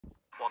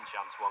one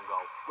chance, one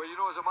goal. Well, you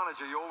know, as a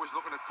manager, you're always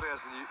looking at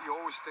players and you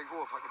always think,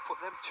 oh, if I could put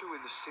them two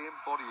in the same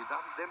body,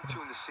 them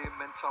two in the same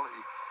mentality,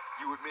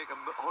 you would make a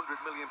 £100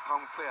 million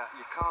player.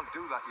 You can't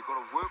do that. You've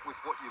got to work with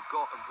what you've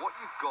got, and what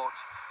you've got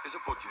is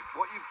a budget.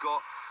 What you've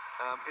got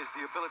is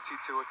the ability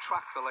to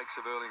attract the likes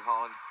of Erling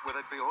Haaland,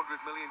 whether it be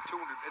 100 million,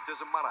 200, it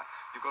doesn't matter.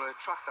 You've got to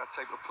attract that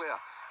type of player.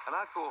 And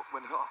I thought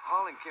when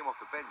Haaland came off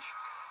the bench,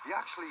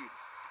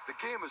 the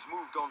game has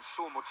moved on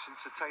so much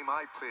since the time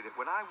I played it.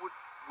 When I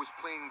was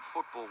playing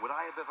football, would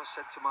I have ever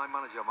said to my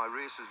manager, my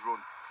race is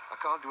run, I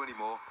can't do any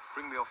more,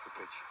 bring me off the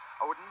pitch?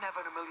 I would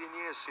never in a million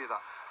years say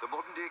that. The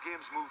modern day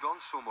game's moved on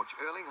so much.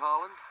 Erling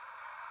Haaland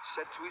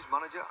said to his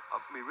manager,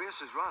 my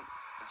race is run.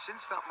 And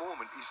since that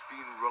moment, he's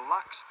been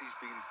relaxed. He's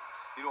been,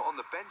 on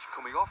the bench,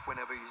 coming off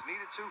whenever he's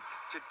needed to.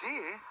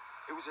 Today,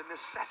 it was a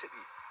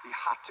necessity. He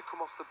had to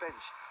come off the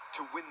bench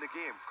to win the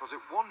game. Because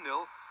at 1-0,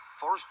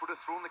 Forest would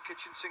have thrown the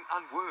kitchen sink,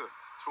 and were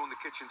throwing the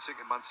kitchen sink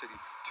in Man City.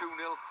 2-0,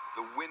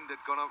 the wind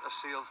had gone out of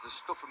sails, the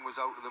stuffing was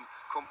out of them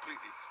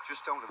completely,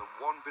 just down to the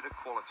one bit of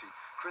quality.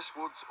 Chris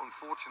Woods,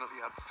 unfortunately,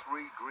 had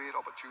 3 great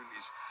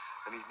opportunities,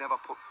 and he's never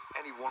put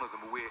any one of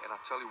them away. And I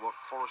tell you what,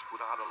 Forest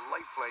would have had a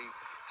lifeline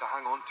to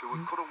hang on to,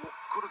 and could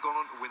have gone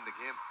on to win the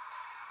game.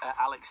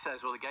 Alex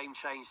says, well, the game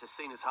changed as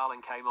soon as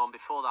Haaland came on.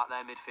 Before that,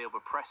 their midfield were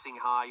pressing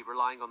high,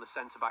 relying on the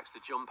centre-backs to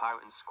jump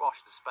out and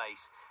squash the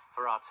space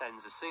for our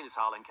 10s. As soon as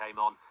Haaland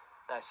came on,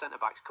 their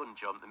centre-backs couldn't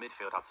jump, the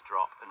midfield had to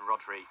drop, and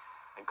Rodri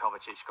and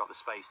Kovacic got the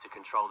space to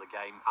control the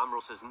game.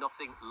 Amaral says,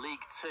 nothing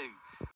League 2